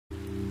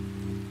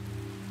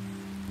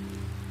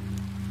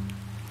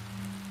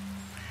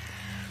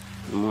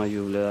Moi,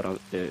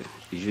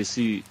 je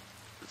suis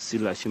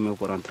sur la chemin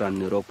pour rentrer en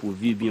Europe pour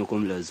vivre bien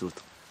comme les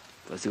autres.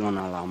 Parce qu'on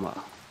a la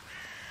marre.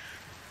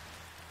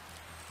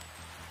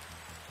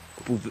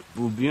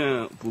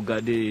 Pour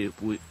garder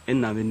pour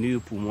un avenir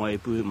pour moi et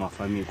pour ma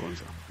famille comme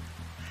ça.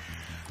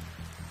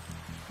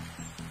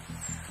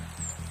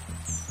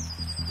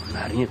 On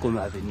n'a rien comme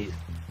avenir.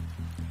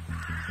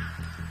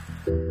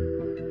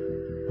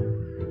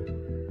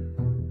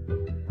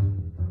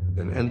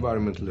 An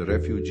environmental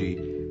refugee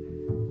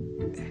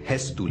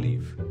has to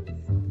leave,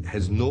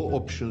 has no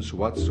options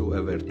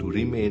whatsoever to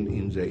remain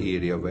in the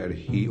area where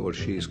he or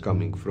she is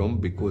coming from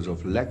because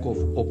of lack of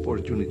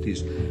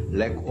opportunities,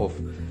 lack of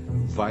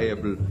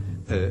viable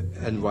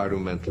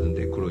environmental and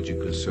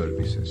ecological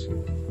services.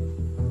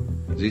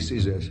 This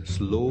is a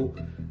slow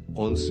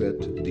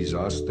onset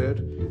disaster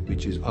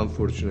which is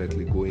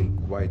unfortunately going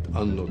quite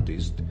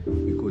unnoticed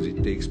because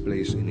it takes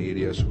place in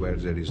areas where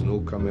there is no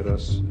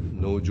cameras,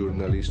 no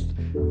journalists.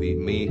 We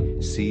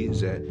may see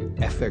the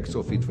effects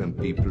of it when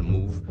people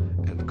move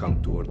and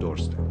come to our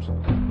doorsteps.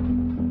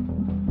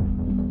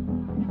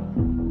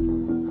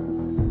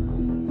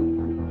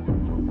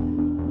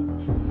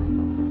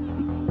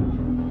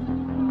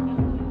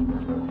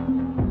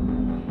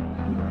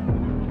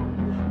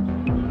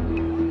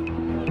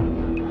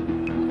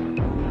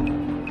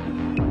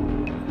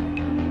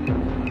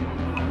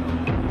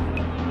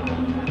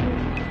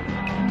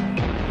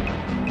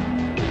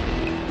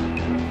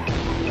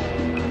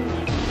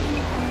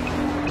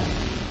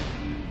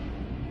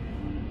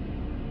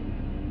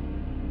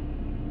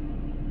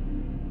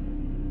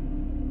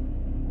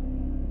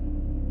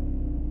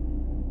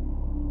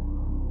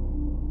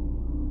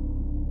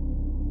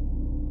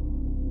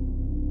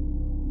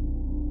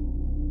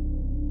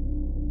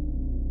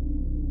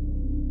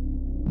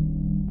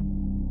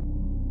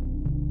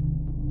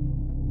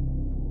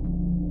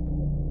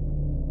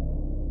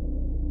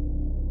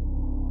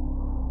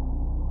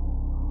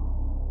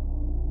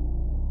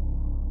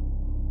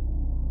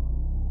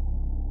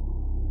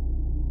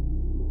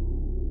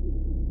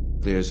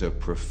 There's a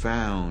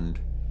profound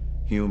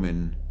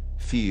human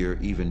fear,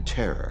 even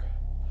terror,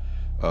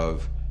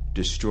 of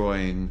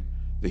destroying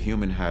the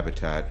human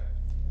habitat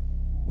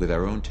with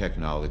our own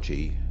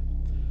technology,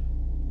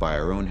 by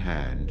our own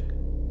hand,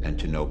 and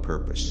to no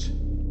purpose.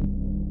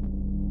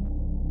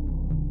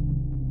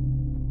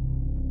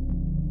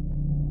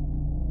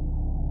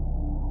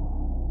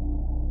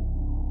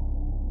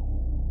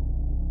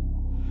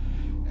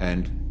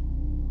 And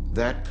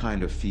that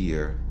kind of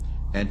fear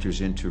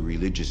enters into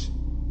religious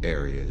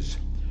areas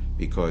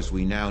because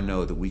we now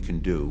know that we can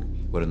do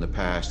what in the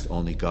past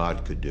only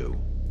God could do: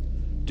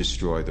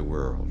 destroy the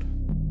world.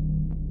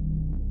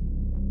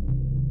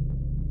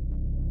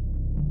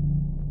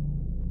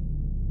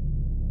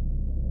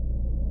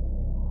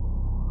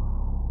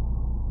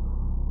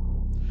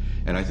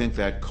 And I think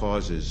that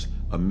causes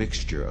a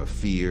mixture of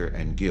fear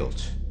and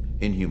guilt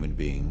in human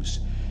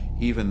beings,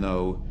 even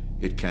though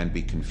it can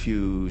be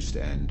confused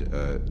and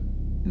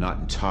not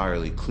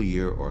entirely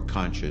clear or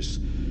conscious.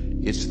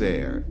 It's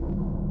there.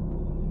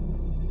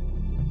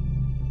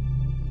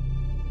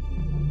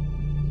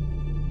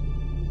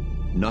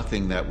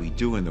 Nothing that we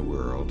do in the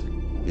world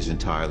is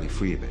entirely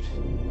free of it.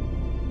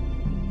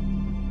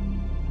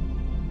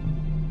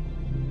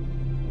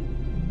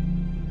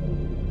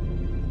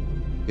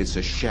 It's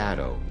a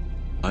shadow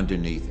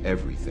underneath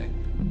everything.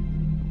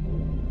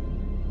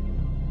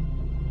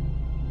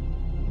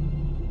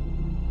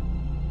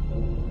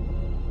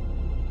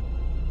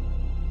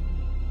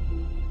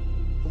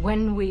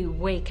 When we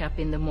wake up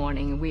in the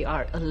morning, we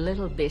are a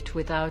little bit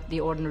without the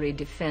ordinary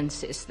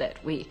defenses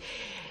that we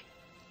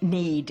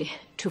need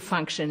to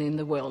function in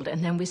the world.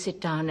 And then we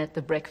sit down at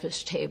the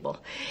breakfast table,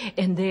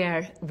 and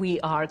there we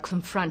are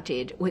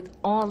confronted with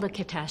all the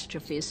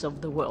catastrophes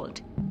of the world.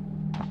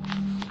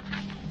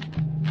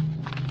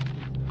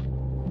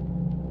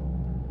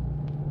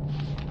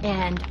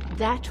 And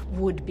that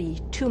would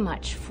be too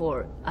much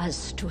for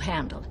us to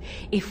handle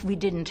if we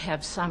didn't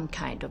have some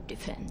kind of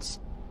defense.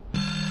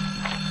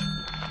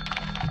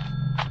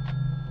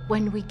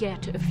 When we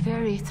get a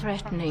very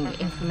threatening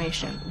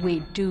information,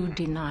 we do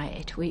deny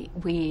it.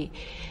 We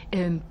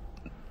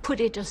put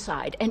it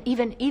aside. And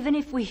even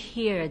if we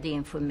hear the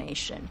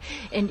information,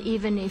 and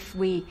even if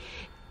we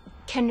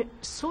can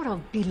sort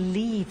of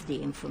believe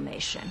the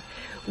information,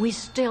 we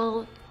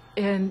still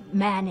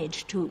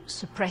manage to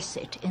suppress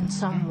it in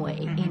some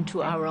way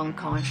into our own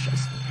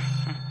consciousness.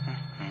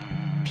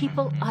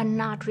 People are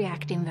not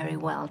reacting very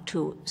well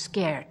to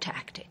scare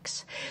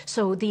tactics.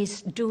 So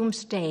these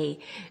doomsday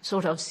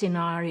sort of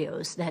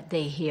scenarios that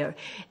they hear,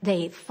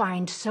 they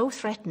find so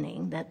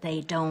threatening that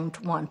they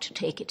don't want to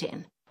take it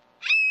in.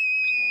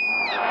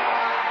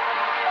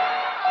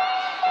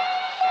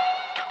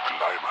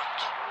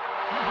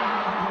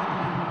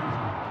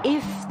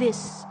 If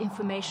this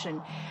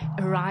information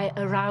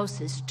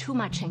arouses too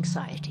much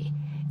anxiety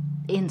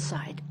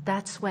inside,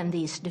 that's when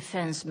these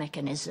defense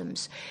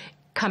mechanisms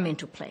come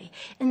into play.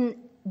 And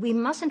we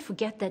mustn't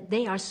forget that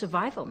they are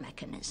survival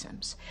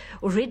mechanisms.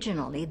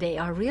 Originally, they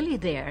are really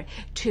there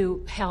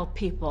to help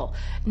people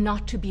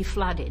not to be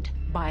flooded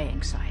by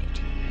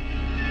anxiety.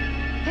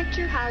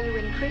 Picture how you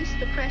increase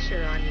the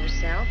pressure on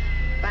yourself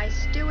by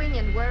stewing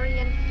in worry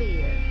and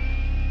fear.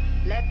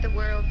 Let the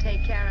world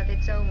take care of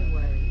its own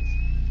worries.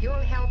 You'll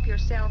help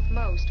yourself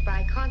most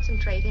by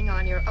concentrating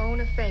on your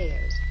own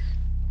affairs.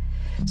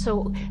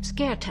 So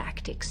scare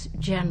tactics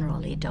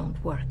generally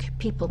don't work.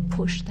 People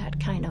push that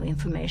kind of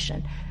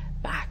information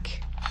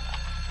back.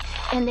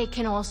 And they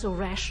can also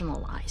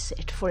rationalize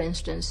it. For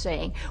instance,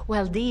 saying,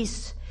 well,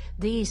 these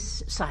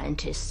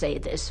scientists say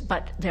this,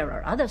 but there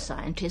are other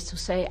scientists who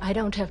say, I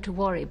don't have to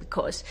worry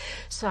because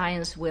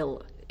science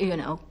will,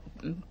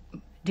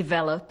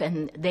 develop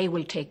and they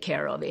will take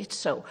care of it,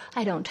 so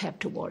I don't have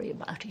to worry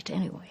about it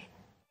anyway.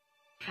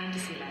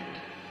 Fantasyland.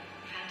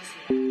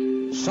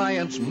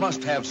 Science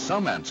must have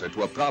some answer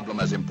to a problem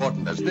as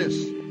important as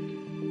this.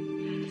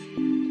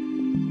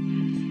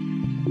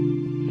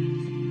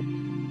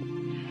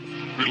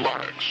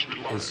 Relax.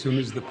 As soon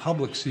as the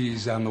public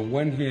sees, on the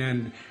one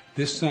hand,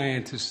 this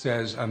scientist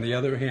says, on the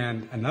other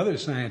hand, another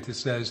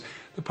scientist says,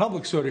 the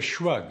public sort of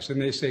shrugs and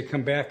they say,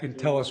 come back and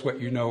tell us what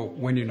you know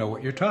when you know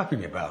what you're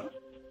talking about.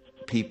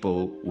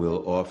 People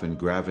will often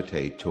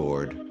gravitate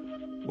toward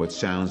what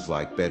sounds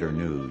like better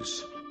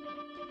news.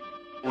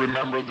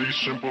 Remember these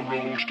simple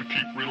rules to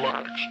keep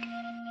relaxed.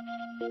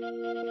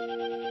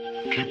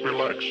 Keep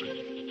relaxing.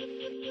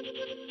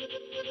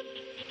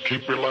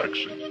 Keep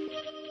relaxing.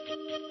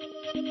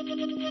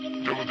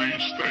 Do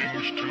these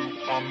things to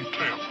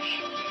untense,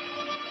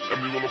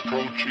 and we will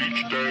approach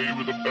each day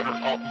with a better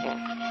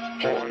outlook,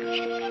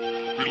 poised,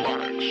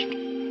 relaxed.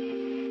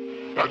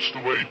 That's the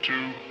way to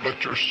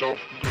let yourself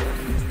go.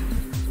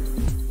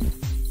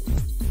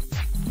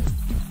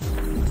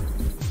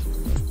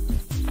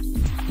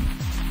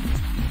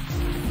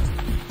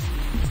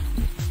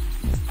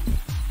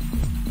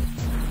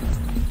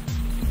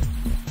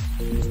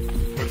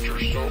 Let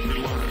yourself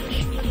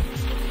relax.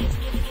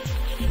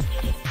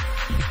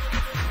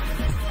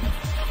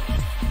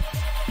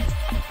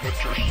 Let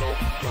yourself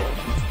go.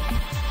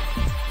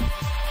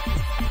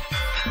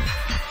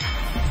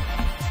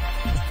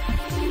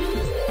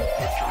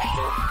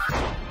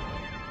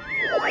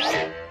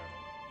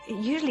 It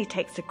usually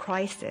takes a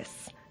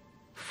crisis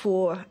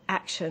for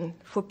action,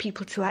 for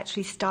people to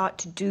actually start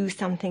to do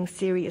something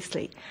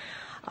seriously.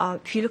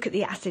 If you look at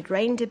the acid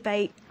rain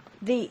debate,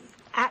 the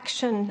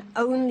action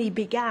only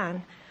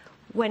began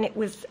when it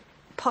was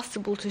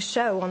possible to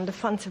show on the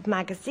front of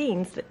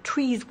magazines that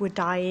trees were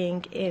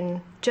dying in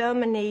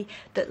Germany,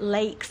 that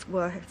lakes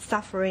were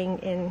suffering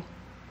in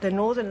the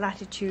northern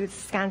latitudes,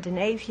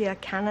 Scandinavia,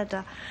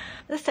 Canada.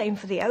 The same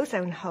for the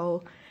ozone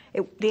hole.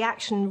 The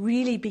action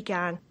really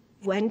began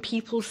when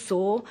people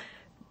saw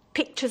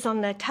pictures on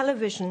their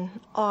television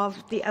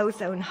of the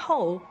ozone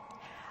hole,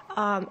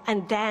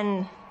 and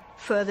then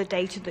further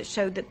data that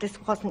showed that this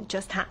wasn't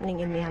just happening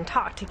in the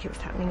Antarctic, it was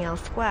happening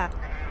elsewhere.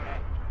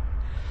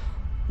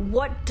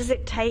 What does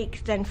it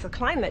take then for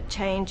climate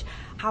change?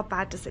 How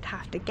bad does it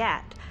have to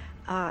get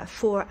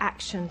for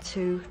action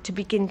to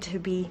begin to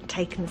be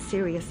taken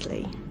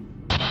seriously?